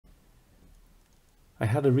I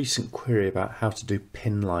had a recent query about how to do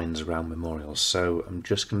pin lines around memorials, so I'm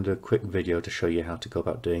just going to do a quick video to show you how to go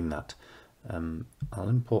about doing that. I'll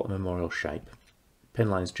import a memorial shape. Pin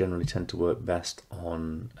lines generally tend to work best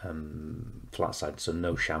on flat sides, so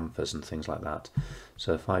no chamfers and things like that.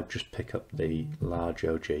 So if I just pick up the large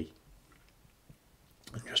OG and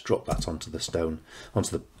just drop that onto the stone,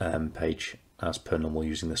 onto the page as per normal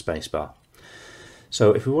using the spacebar.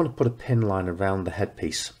 So if we want to put a pin line around the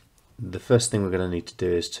headpiece, the first thing we're going to need to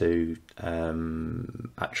do is to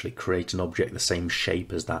actually create an object the same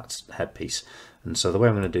shape as that headpiece. And so the way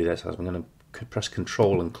I'm going to do this is I'm going to press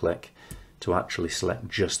Control and click to actually select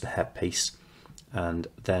just the headpiece, and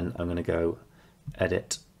then I'm going to go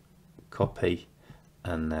Edit, Copy,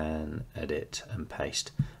 and then Edit and Paste.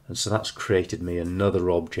 And so that's created me another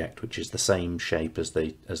object which is the same shape as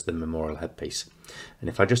the memorial headpiece. And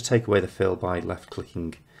if I just take away the fill by left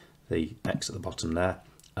clicking the X at the bottom there,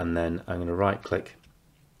 and then I'm going to right click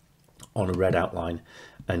on a red outline,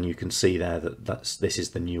 and you can see there that this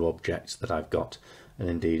is the new object that I've got. And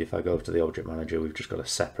indeed, if I go to the object manager, we've just got a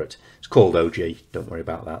separate, it's called OG, don't worry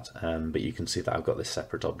about that, but you can see that I've got this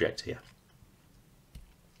separate object here.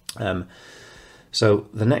 So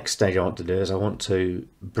the next stage I want to do is I want to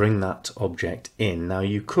bring that object in. Now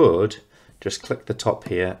you could just click the top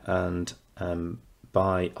here, and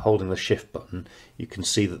by holding the shift button you can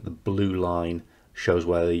see that the blue line shows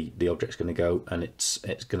where the object's going to go, and it's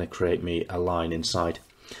going to create me a line inside.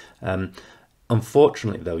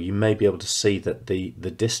 Unfortunately though, you may be able to see that the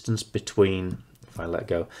distance between, if I let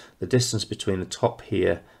go, the distance between the top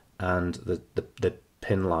here and the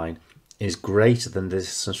pin line is greater than the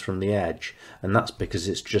distance from the edge, and that's because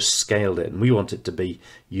it's just scaled it, and we want it to be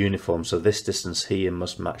uniform, so this distance here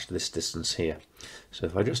must match this distance here. So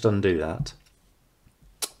if I just undo that,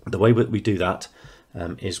 the way that we do that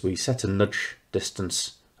is we set a nudge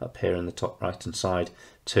distance up here in the top right hand side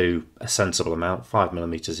to a sensible amount.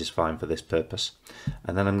 5mm is fine for this purpose,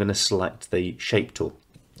 and then I'm going to select the shape tool,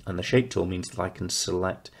 and the shape tool means that I can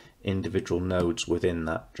select individual nodes within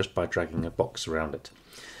that just by dragging a box around it.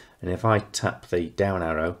 And if I tap the down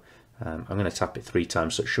arrow, I'm going to tap it 3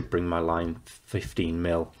 times, so it should bring my line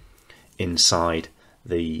 15mm inside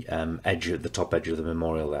the edge of the top edge of the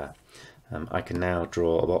memorial there. I can now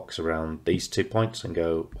draw a box around these 2 points and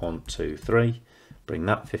go 1, 2, 3, bring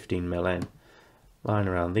that 15mm in, line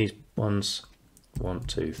around these ones, 1,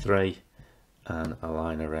 2, 3, and a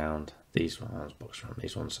line around these ones, box around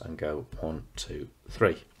these ones, and go 1, 2,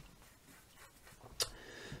 3.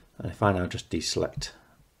 And if I now just deselect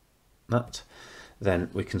that, then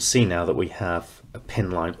we can see now that we have a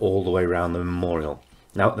pin line all the way around the memorial.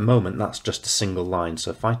 Now at the moment that's just a single line,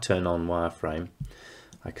 so if I turn on Wireframe,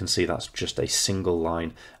 I can see that's just a single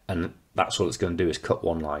line, and that's all it's going to do is cut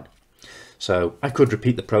one line. So I could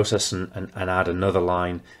repeat the process and add another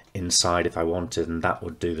line inside if I wanted, and that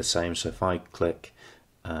would do the same. So if I click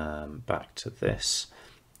back to this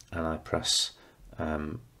and I press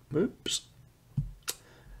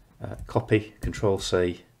copy, Control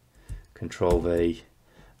C, Control V,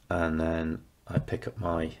 and then I pick up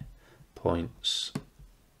my points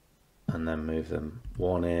and then move them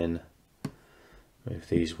 1 in, move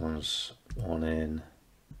these ones 1 in,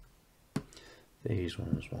 these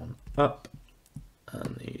ones 1 up,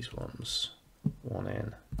 and these ones 1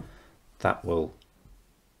 in. That will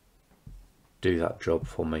do that job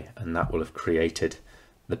for me, and that will have created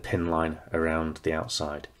the pin line around the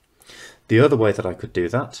outside. The other way that I could do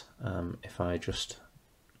that, if I just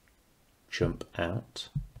jump out,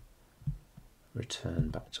 return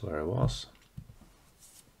back to where I was.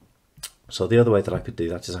 So the other way that I could do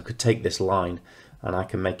that is I could take this line and I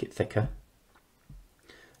can make it thicker,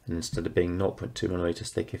 and instead of being 0.2mm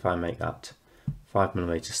thick, if I make that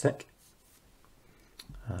 5mm thick,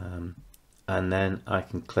 and then I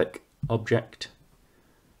can click Object.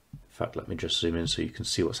 In fact, let me just zoom in so you can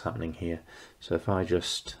see what's happening here. So if I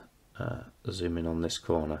just zoom in on this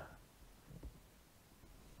corner,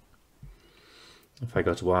 if I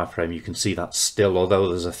go to Wireframe, you can see that still, although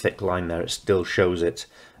there's a thick line there, it still shows it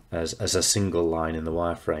as a single line in the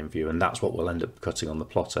Wireframe view, and that's what we'll end up cutting on the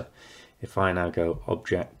plotter. If I now go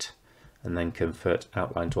Object and then convert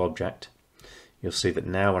outline to object, you'll see that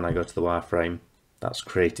now when I go to the Wireframe, that's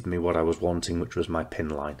created me what I was wanting, which was my pin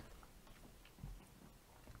line.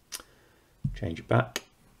 Change it back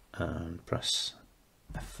and press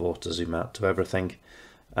F4 to zoom out to everything,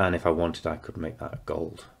 and if I wanted I could make that a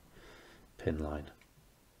gold pin line.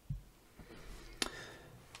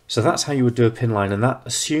 So that's how you would do a pin line, and that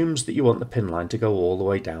assumes that you want the pin line to go all the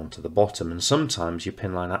way down to the bottom, and sometimes your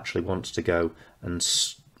pin line actually wants to go and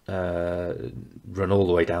run all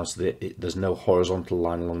the way down so that there's no horizontal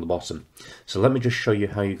line along the bottom. So let me just show you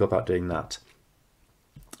how you go about doing that.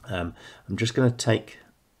 I'm just going to take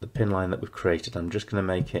the pin line that we've created, I'm just going to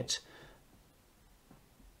make it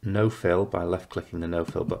no fill by left clicking the no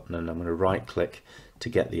fill button, and I'm going to right click to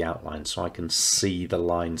get the outline so I can see the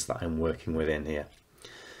lines that I'm working within here.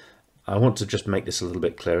 I want to just make this a little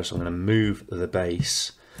bit clearer, so I'm going to move the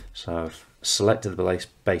base. So I've selected the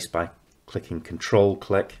base by clicking Control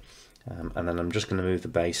click, and then I'm just going to move the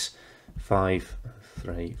base 5,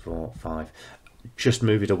 3, 4, 5. Just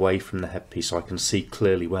move it away from the headpiece so I can see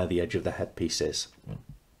clearly where the edge of the headpiece is.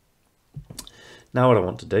 Now what I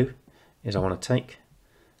want to do is I want to take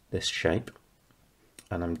this shape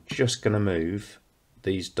and I'm just going to move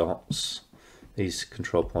these dots, these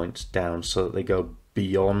control points down so that they go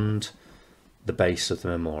beyond the base of the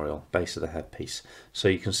memorial, base of the headpiece. So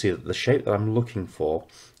you can see that the shape that I'm looking for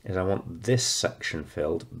is I want this section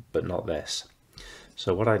filled but not this.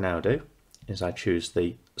 So what I now do is I choose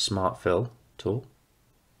the Smart Fill tool,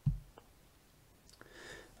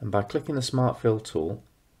 and by clicking the Smart Fill tool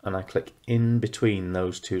and I click in between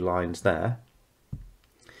those two lines there,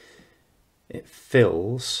 it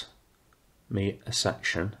fills me a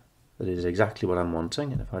section that is exactly what I'm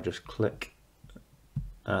wanting. And if I just click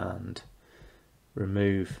and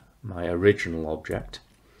remove my original object,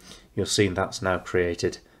 you'll see that's now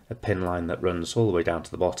created a pin line that runs all the way down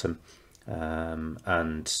to the bottom,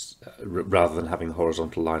 and rather than having the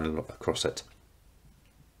horizontal line across it.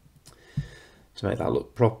 To make that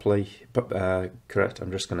look properly correct, I'm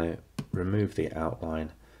just going to remove the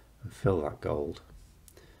outline and fill that gold,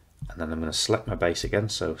 and then I'm going to select my base again,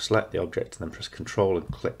 so select the object and then press Control and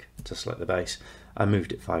click to select the base. I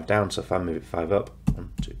moved it 5 down, so if I move it 5 up,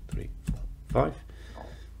 1, 2, 3, 4, 5,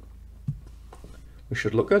 we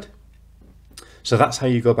should look good. So that's how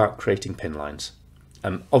you go about creating pin lines.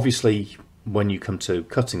 Obviously when you come to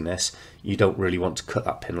cutting this, you don't really want to cut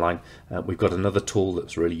that pin line. We've got another tool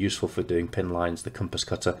that's really useful for doing pin lines, the compass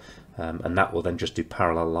cutter, and that will then just do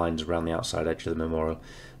parallel lines around the outside edge of the memorial.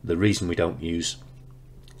 The reason we don't use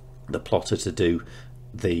the plotter to do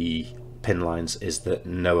the pin lines is that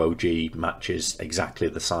no OG matches exactly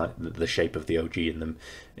the shape of the OG in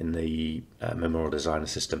the Memorial Designer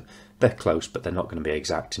system. They're close, but they're not going to be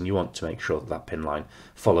exact, and you want to make sure that that pin line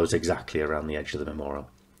follows exactly around the edge of the memorial.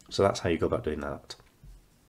 So that's how you go about doing that.